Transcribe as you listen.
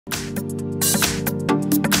Here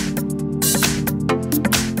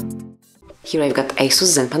I've got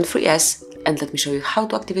ASUS ZenPad 3S, and let me show you how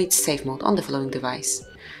to activate safe mode on the following device.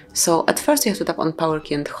 So at first you have to tap on power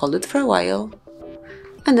key and hold it for a while,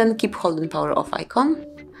 and then keep holding power off icon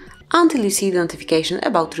until you see the notification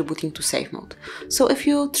about rebooting to safe mode. So if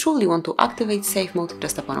you truly want to activate safe mode,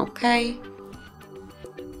 just tap on OK.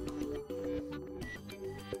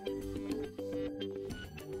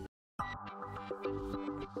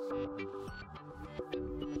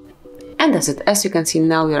 And that's it. As you can see,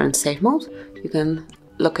 now we are in safe mode. You can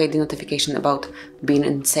locate the notification about being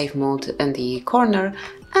in safe mode in the corner,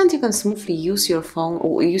 and you can smoothly use your phone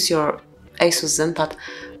or use your ASUS ZenPad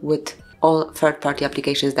with all third-party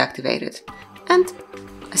applications deactivated. And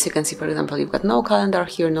as you can see, for example, you've got no calendar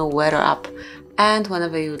here, no weather app, and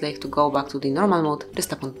whenever you would like to go back to the normal mode,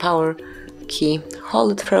 just tap on power key,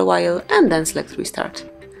 hold it for a while, and then select restart.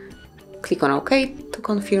 Click on OK to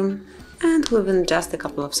confirm, and within just a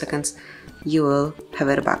couple of seconds you will have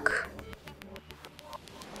it back.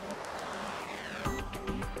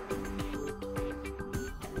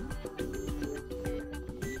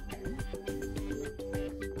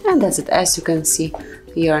 And that's it. As you can see,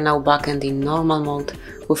 you are now back in the normal mode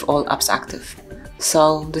with all apps active.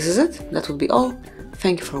 So this is it. That will be all.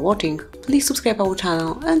 Thank you for watching. Please subscribe our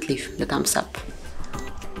channel and leave the thumbs up.